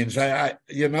German names. I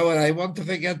want to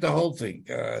forget the whole thing.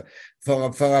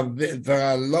 For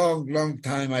a long, long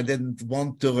time, I didn't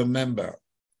want to remember.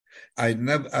 I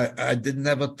did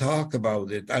never talk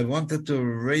about it. I wanted to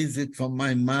erase it from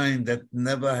my mind that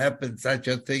never happened such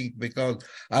a thing, because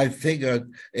I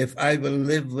figured if I will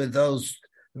live with those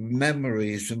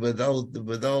memories and with all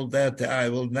that, I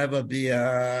will never be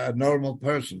a normal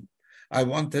person. I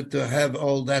wanted to have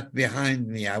all that behind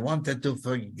me. I wanted to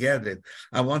forget it.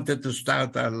 I wanted to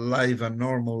start a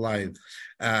normal life,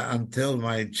 until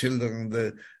my children,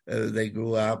 they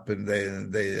grew up and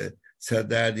they said,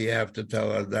 Daddy, you have to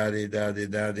tell us, Daddy,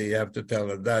 you have to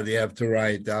tell us, Daddy, you have to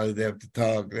write, Daddy, you have to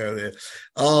talk.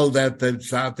 All that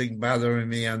starting bothering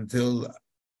me until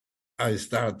I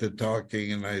started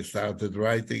talking and I started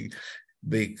writing,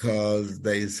 because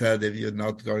they said, if you're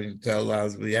not going to tell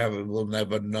us, we'll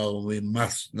never know. We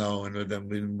must know, and then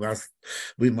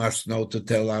we must know to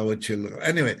tell our children.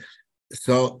 Anyway,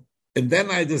 and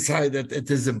then I decided it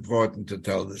is important to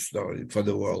tell the story for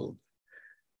the world.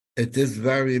 It is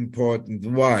very important.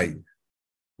 Why?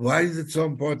 Why is it so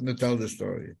important to tell the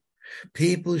story?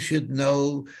 People should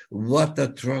know what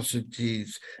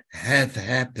atrocities have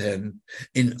happened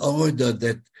in order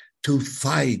to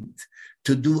fight,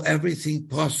 to do everything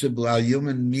possible a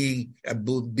human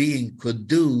being could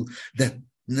do, that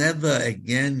never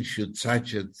again should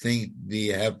such a thing be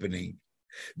happening.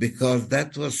 Because there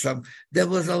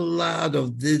was a lot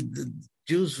of the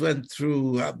Jews went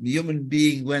through, a human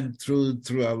being went through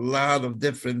a lot of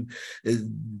different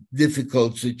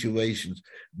difficult situations.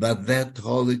 But that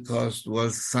Holocaust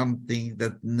was something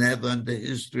that never in the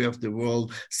history of the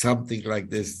world, something like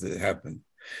this happened.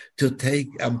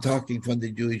 I'm talking from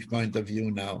the Jewish point of view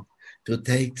now, to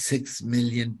take 6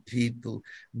 million people.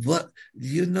 What,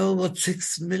 you know what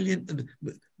 6 million,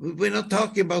 we're not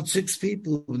talking about 6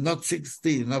 people, not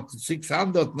 60, not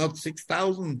 600, not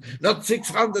 6,000, not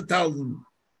 600,000.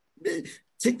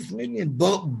 6 million,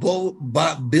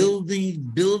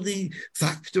 building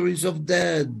factories of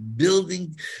dead,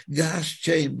 building gas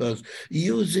chambers,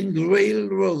 using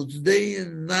railroads day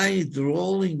and night,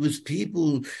 rolling with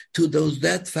people to those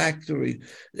dead factories.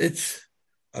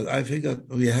 I figured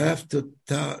we have to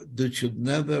there should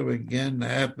never again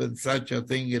happen such a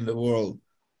thing in the world.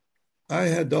 I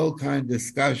had all kinds of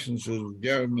discussions with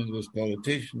Germans, with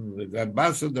politicians, with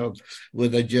ambassadors,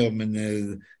 with a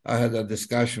German. I had a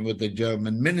discussion with the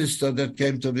German minister that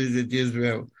came to visit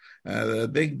Israel. A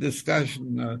big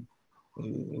discussion.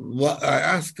 I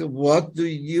asked him, what do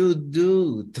you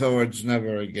do towards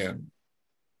never again?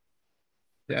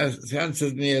 He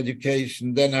answered me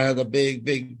education. Then I had a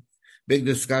big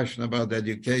discussion about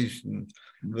education.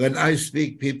 When I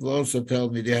speak, people also tell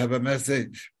me, do you have a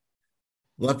message?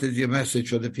 What is your message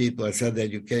for the people? I said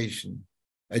education.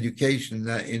 Education,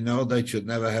 that should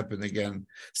never happen again.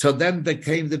 So then there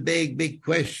came the big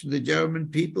question. The German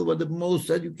people were the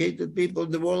most educated people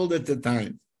in the world at the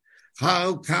time.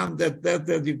 How come that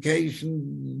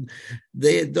education,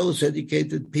 those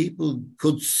educated people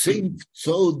could sink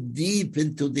so deep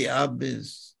into the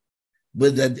abyss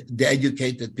with the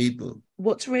educated people?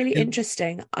 What's really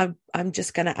interesting, I'm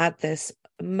just going to add this.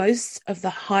 Most of the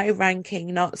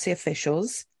high-ranking Nazi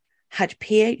officials had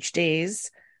PhDs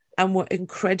and were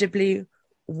incredibly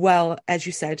well, as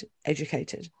you said,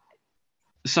 educated.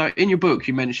 So in your book,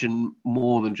 you mentioned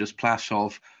more than just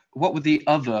Plaszow. What were the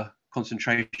other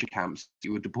concentration camps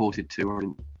you were deported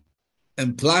to?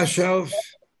 In Plaszow,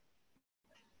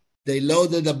 they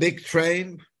loaded a big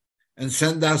train and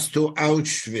sent us to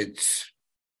Auschwitz.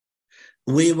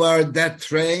 We were that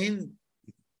train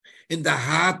in the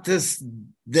hottest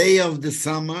day of the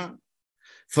summer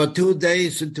for 2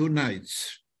 days and 2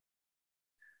 nights.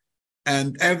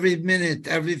 And every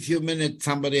few minutes,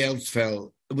 somebody else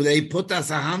fell. They put us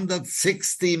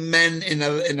 160 men in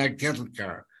a kettle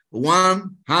car.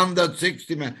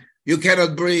 160 men. You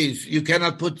cannot breathe. You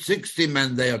cannot put 60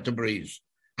 men there to breathe.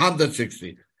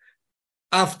 160.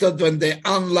 After, when they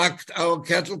unlocked our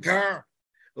kettle car,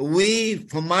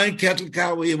 from my kettle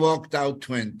car, we walked out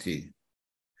 20.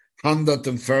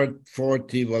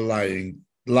 140 were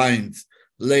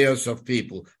layers of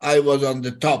people. I was on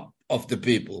the top of the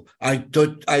people. I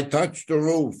touched the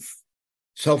roof.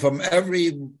 So from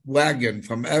every wagon,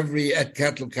 from every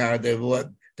cattle car, there was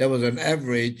an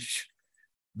average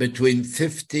between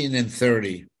 15 and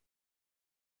 30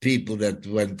 people that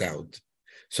went out.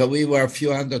 So we were a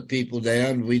few hundred people there,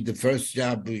 and the first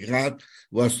job we got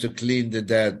was to clean the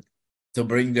dead, to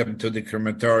bring them to the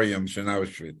crematoriums in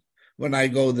Auschwitz. When I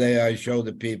go there, I show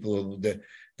the people that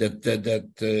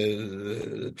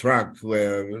truck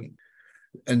where,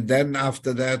 and then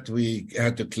after that we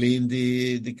had to clean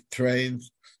the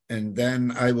trains. And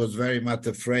then I was very much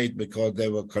afraid because they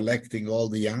were collecting all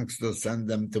the youngsters, send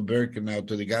them to Birkenau,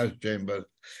 to the gas chambers.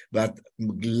 But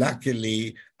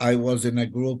luckily, I was in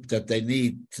a group that they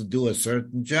need to do a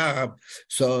certain job.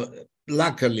 So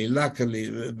luckily.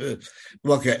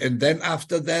 Okay, and then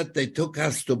after that, they took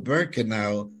us to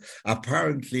Birkenau.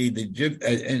 Apparently,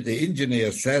 the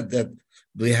engineer said that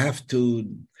we have to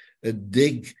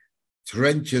dig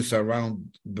trenches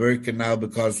around Birkenau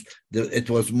because it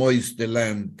was moist, the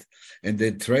land, and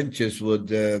the trenches would.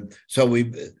 There's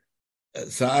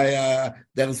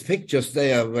pictures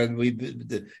there when we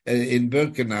in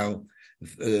Birkenau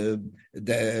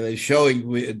showing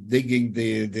we digging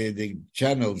the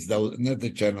channels, not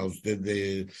the channels,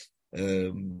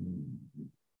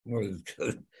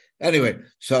 anyway.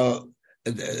 So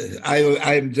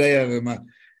I'm there.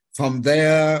 From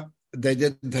there, they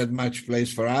didn't have much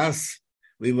place for us.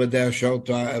 We were there a short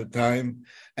time,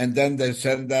 and then they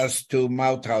sent us to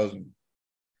Mauthausen.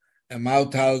 And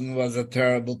Mauthausen was a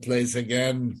terrible place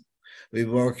again. We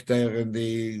worked there in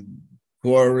the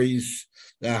quarries.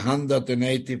 There are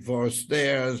 184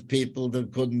 stairs, people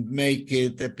that couldn't make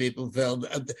it, the people fell.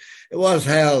 It was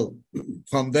hell.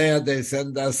 From there, they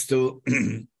sent us to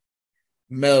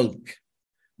Melk.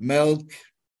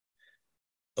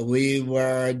 We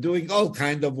were doing all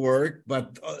kind of work,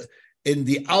 but in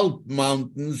the Alp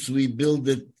mountains, we built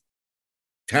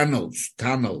tunnels.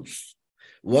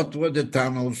 What were the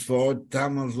tunnels for?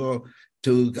 Tunnels were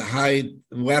to hide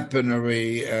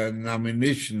weaponry and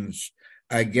ammunitions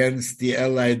against the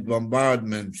Allied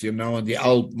bombardments, in the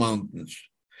Alp mountains.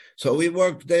 So we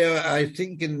worked there, I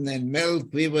think in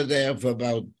Melk, we were there for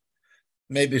about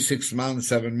maybe 6 months,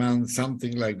 7 months,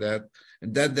 something like that.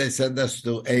 And then they sent us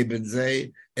to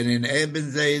Ebensee. And in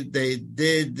Ebensee, they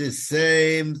did the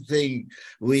same thing.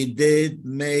 We did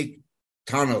make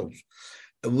tunnels.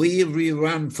 We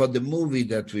rerun for the movie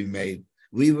that we made.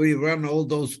 We rerun all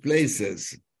those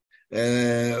places.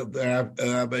 Shev,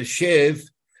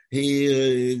 he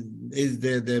is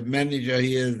the manager,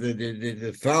 he is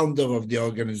the founder of the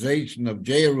organization of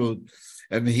J-Root,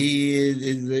 and he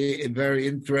is very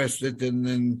interested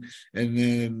in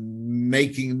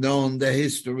making known the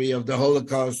history of the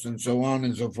Holocaust and so on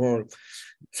and so forth.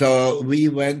 So we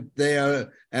went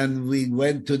there and we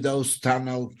went to those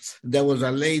tunnels. There was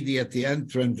a lady at the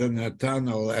entrance in the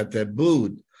tunnel at the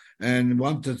booth and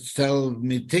wanted to sell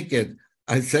me ticket.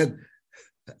 I said,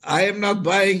 I am not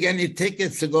buying any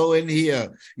tickets to go in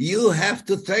here. You have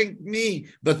to thank me,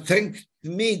 but thank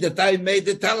me that I made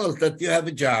the tunnels, that you have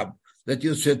a job, that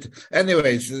you should.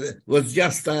 Anyways, it was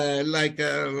just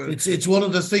It's one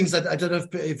of the things that I don't know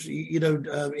if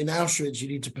in Auschwitz you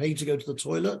need to pay to go to the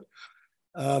toilet.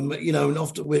 And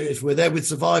often if we're there with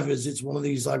survivors, it's one of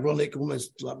these ironic,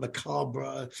 almost like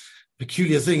macabre,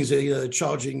 peculiar things.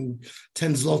 Charging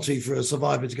 10 zloty for a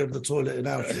survivor to go to the toilet in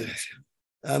Auschwitz.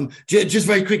 Just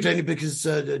very quickly, only because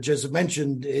Joseph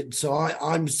mentioned it. So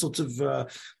I'm sort of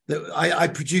I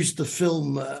produced the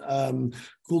film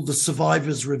called The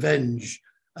Survivor's Revenge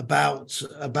about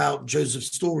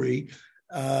Joseph's story.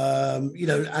 And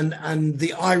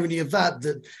the irony of that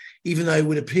even though it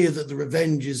would appear that the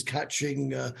revenge is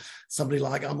catching somebody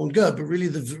like Amon Ger, but really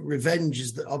the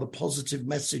revenge are the positive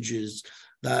messages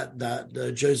that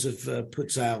Joseph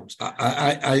puts out.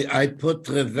 I put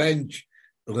revenge.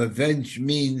 Revenge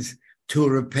means to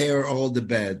repair all the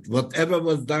bad. Whatever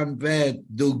was done bad,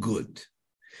 do good.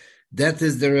 That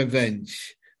is the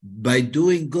revenge. By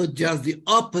doing good, just the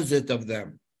opposite of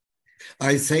them.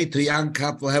 I say to young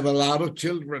couple, have a lot of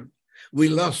children. We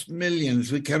lost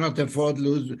millions. We cannot afford to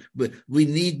lose. But we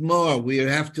need more. We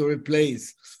have to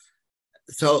replace.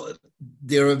 So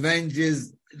the revenge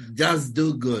is just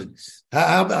do good.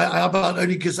 How about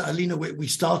only because, Alina, we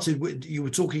started with, you were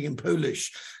talking in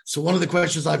Polish. So one of the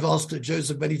questions I've asked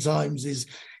Joseph many times is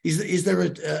there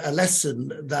a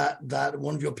lesson that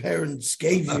one of your parents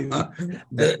gave you?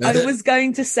 I was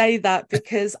going to say that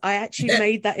because I actually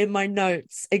made that in my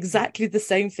notes. Exactly the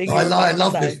same thing. I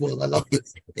love this one. I love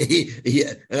this.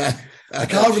 I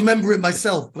can't remember it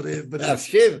myself, but he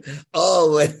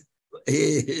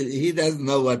doesn't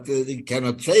know what he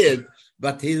cannot say it.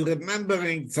 But he's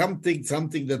remembering something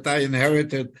that I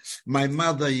inherited. My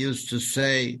mother used to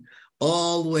say,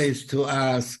 always to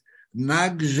ask, na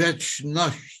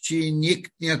grzeczności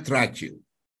nikt nie tracił.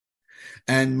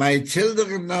 And my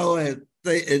children know it.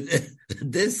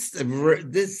 This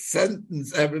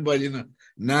sentence, everybody knows.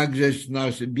 Na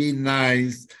grzeczności, be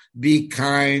nice, be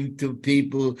kind to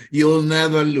people. You'll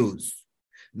never lose.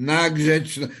 Na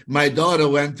grzeczności. My daughter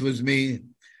went with me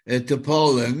to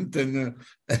Poland, and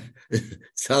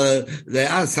so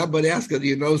somebody asked her, do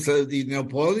you know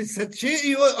Polish? He said,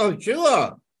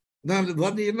 sure. Now,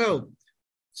 what do you know?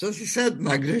 So she said,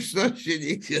 Magrishna, she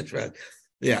needs your friend.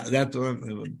 Yeah, that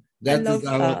one. That is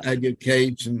our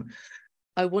education.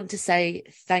 I want to say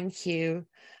thank you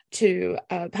to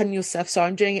Pan Yosef. So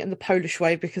I'm doing it in the Polish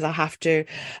way because I have to.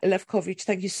 Levkovich,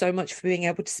 thank you so much for being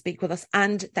able to speak with us.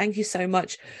 And thank you so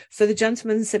much for the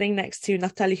gentleman sitting next to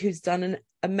Natalie, who's done an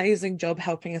amazing job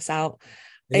helping us out.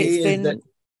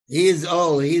 He's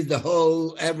the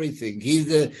whole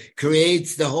everything.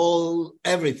 Creates the whole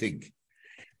everything.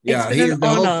 Yeah, he's the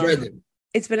whole credit.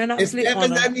 It's been an absolute honor. If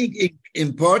there is any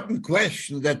important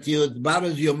question that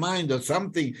bothers your mind or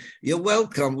something, you're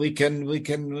welcome. We can make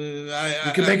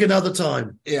another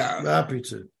time. Yeah, I'm happy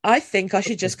to. I think I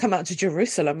should just come out to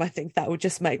Jerusalem. I think that would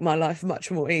just make my life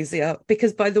much more easier.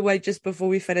 Because, by the way, just before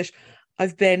we finish,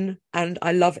 I've been and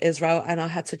I love Israel, and I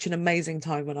had such an amazing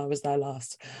time when I was there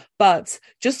last. But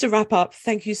just to wrap up,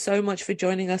 thank you so much for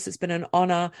joining us. It's been an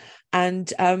honor,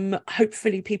 and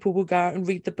hopefully people will go out and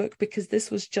read the book, because this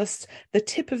was just the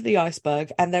tip of the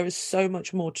iceberg and there is so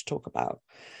much more to talk about.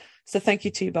 So thank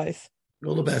you to you both.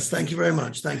 All the best. Thank you very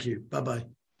much. Thank you. Bye-bye.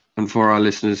 And for our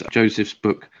listeners, Joseph's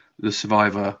book, The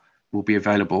Survivor, will be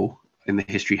available in the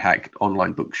History Hack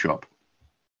online bookshop.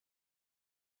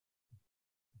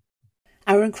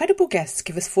 Our incredible guests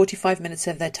give us 45 minutes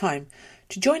of their time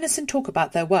to join us and talk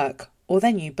about their work or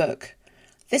their new book.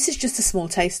 This is just a small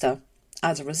taster.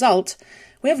 As a result,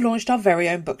 we have launched our very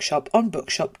own bookshop on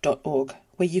bookshop.org,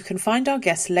 where you can find our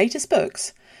guests' latest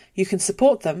books, you can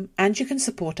support them, and you can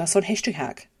support us on History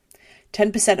Hack.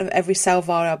 10% of every sale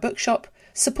via our bookshop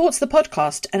supports the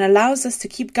podcast and allows us to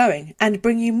keep going and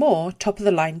bring you more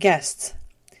top-of-the-line guests.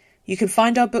 You can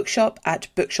find our bookshop at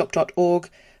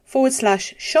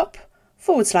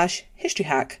bookshop.org/shop/History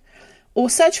Hack, or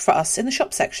search for us in the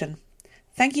shop section.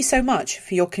 Thank you so much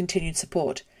for your continued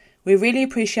support. We really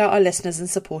appreciate our listeners and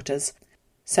supporters.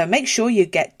 So make sure you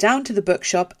get down to the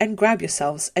bookshop and grab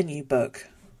yourselves a new book.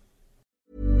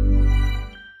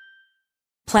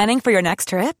 Planning for your next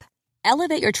trip?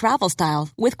 Elevate your travel style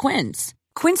with Quince.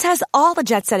 Quince has all the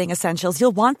jet-setting essentials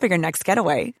you'll want for your next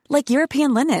getaway, like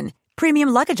European linen, premium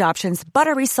luggage options,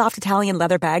 buttery soft Italian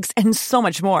leather bags, and so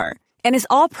much more. And is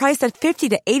all priced at 50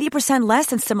 to 80% less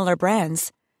than similar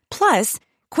brands. Plus,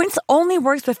 Quince only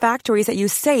works with factories that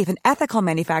use safe and ethical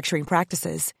manufacturing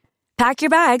practices. Pack your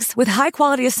bags with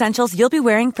high-quality essentials you'll be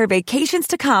wearing for vacations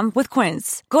to come with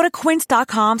Quince. Go to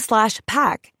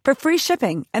quince.com/pack for free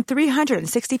shipping and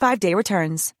 365-day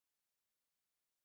returns.